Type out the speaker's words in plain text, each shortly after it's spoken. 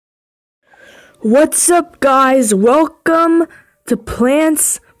What's up, guys? Welcome to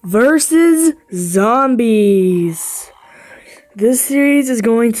Plants vs. Zombies. This series is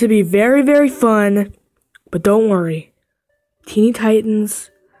going to be very fun, but don't worry. Teeny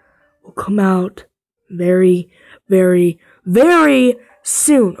Titans will come out very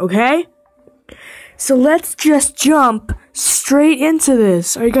soon, okay? So let's just jump straight into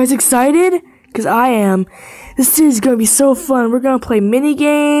this. Are you guys excited? Because I am. This series is going to be so fun. We're going to play mini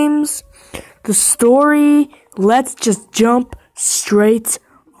games. The story, let's just jump straight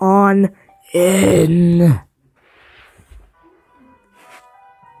on in.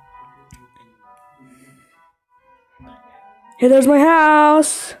 Hey, there's my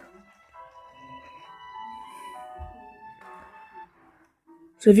house.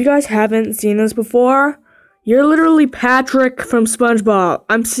 So if you guys haven't seen this before, you're literally Patrick from SpongeBob.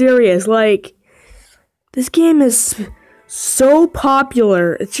 I'm serious, like, this game is so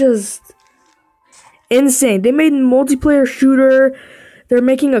popular. It's just insane. They made a multiplayer shooter. They're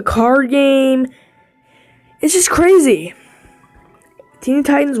making a card game. It's just crazy. Teeny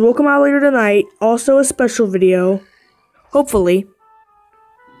Titans will come out later tonight. Also a special video. Hopefully.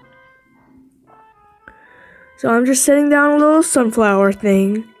 So I'm just setting down a little sunflower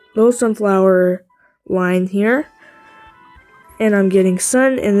thing. Little sunflower line here. And I'm getting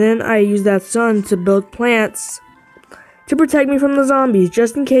sun. And then I use that sun to build plants to protect me from the zombies.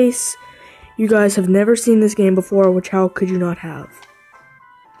 Just in case you guys have never seen this game before, which how could you not have?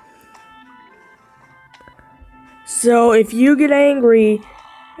 So if you get angry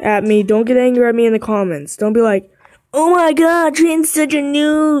at me, don't get angry at me in the comments. Don't be like, oh my god, Trenton's such a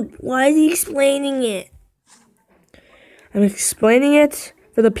noob. Why is he explaining it? I'm explaining it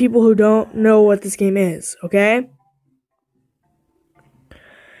for the people who don't know what this game is, okay?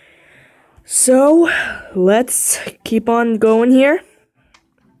 So, let's keep on going here.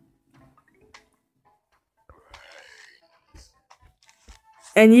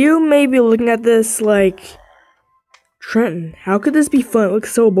 And you may be looking at this like, Trenton, how could this be fun? It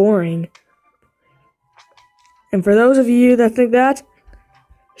looks so boring. And for those of you that think that,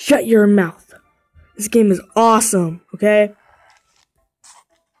 shut your mouth. This game is awesome, okay?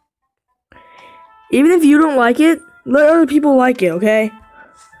 Even if you don't like it, let other people like it, okay?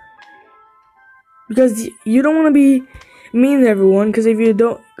 Because you don't want to be mean to everyone, because if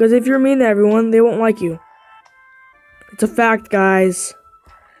you're mean to everyone, they won't like you. It's a fact, guys.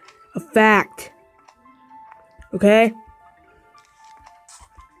 A fact. Okay?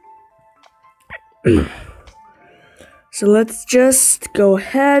 So let's just go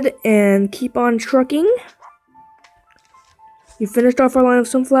ahead and keep on trucking. We finished off our line of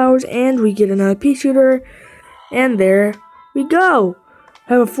sunflowers and we get another pea shooter. And there we go.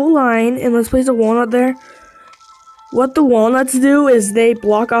 Have a full line and let's place a walnut there. What the walnuts do is they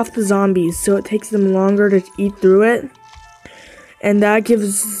block off the zombies, so it takes them longer to eat through it. And that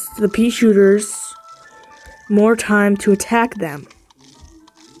gives the pea shooters more time to attack them.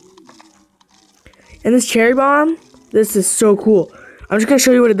 And this cherry bomb, this is so cool. I'm just gonna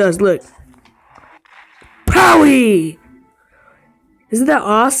show you what it does. Look. Powie! Isn't that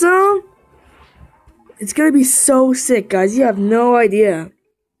awesome? It's gonna be so sick, guys. You have no idea.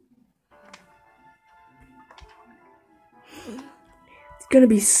 It's gonna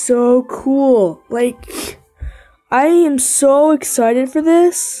be so cool. Like, I am so excited for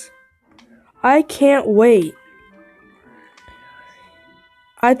this. I can't wait.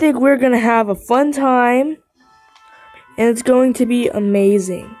 I think we're gonna have a fun time, and it's going to be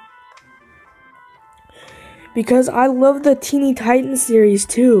amazing. Because I love the Teeny Titans series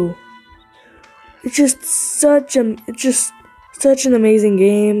too. It's just such an amazing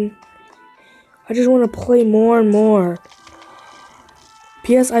game. I just want to play more and more.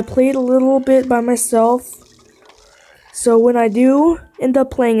 P.S. I played a little bit by myself. So when I do end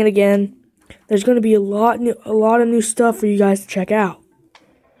up playing it again, there's going to be a lot of new stuff for you guys to check out.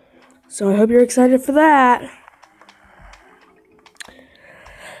 So I hope you're excited for that.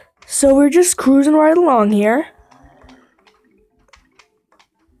 So we're just cruising right along here.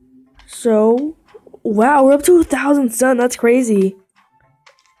 So, wow, we're up to 1,000 sun. That's crazy.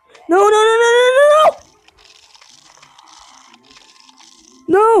 No! No!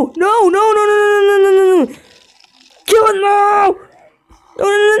 Kill it now!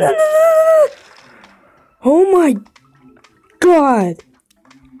 No! Oh my god!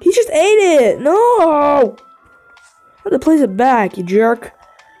 He just ate it! No! I have to place it back, you jerk.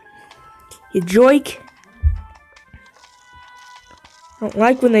 You joik. I don't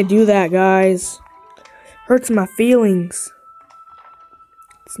like when they do that, guys. Hurts my feelings.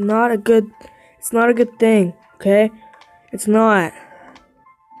 It's not a good thing, okay? It's not.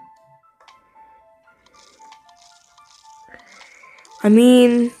 I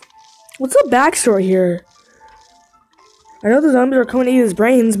mean, what's the backstory here? I know the zombies are coming to eat his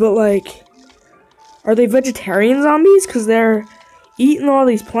brains, but like, are they vegetarian zombies? Because they're eating all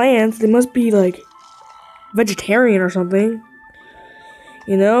these plants. They must be like vegetarian or something.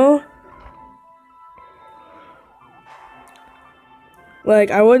 You know?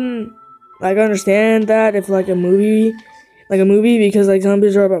 Like, I wouldn't like understand that if like a movie because like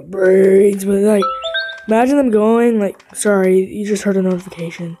zombies are about brains, but like imagine them going like, sorry, you just heard a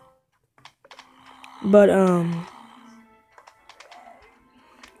notification. But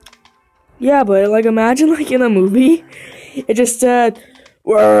yeah, but like imagine like in a movie, it just said,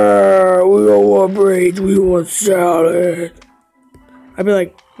 "Well, we don't want brains, we want salad." I'd be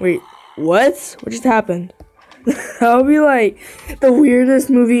like, wait, what? What just happened? That would be like the weirdest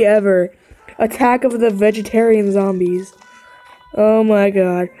movie ever. Attack of the Vegetarian Zombies. Oh my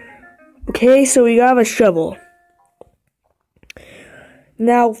god. Okay, so we got a shovel.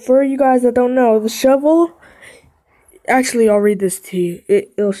 Now, for you guys that don't know, the shovel... Actually, I'll read this to you.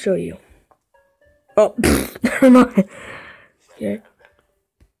 It'll show you. Oh, never mind. Okay.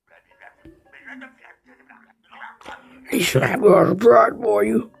 He should have got a bride for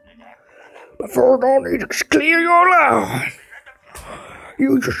you. But first, I need to clear your line.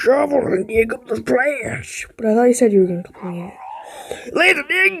 Use your shovel and dig up the plants. But I thought you said you were going to clean it. Let the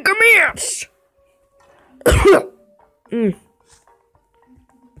digging commence!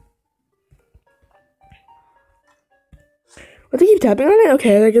 I think keep tapping on it?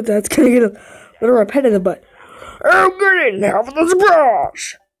 Okay, that's gonna get a little repetitive, but... Oh, good now for the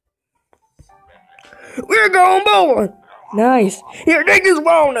surprise! We're going bowling! Nice. Here, take this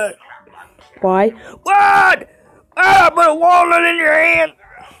walnut. Why? What? I put a walnut in your hand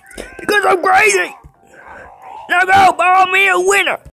because I'm crazy. Now go, ball me a winner.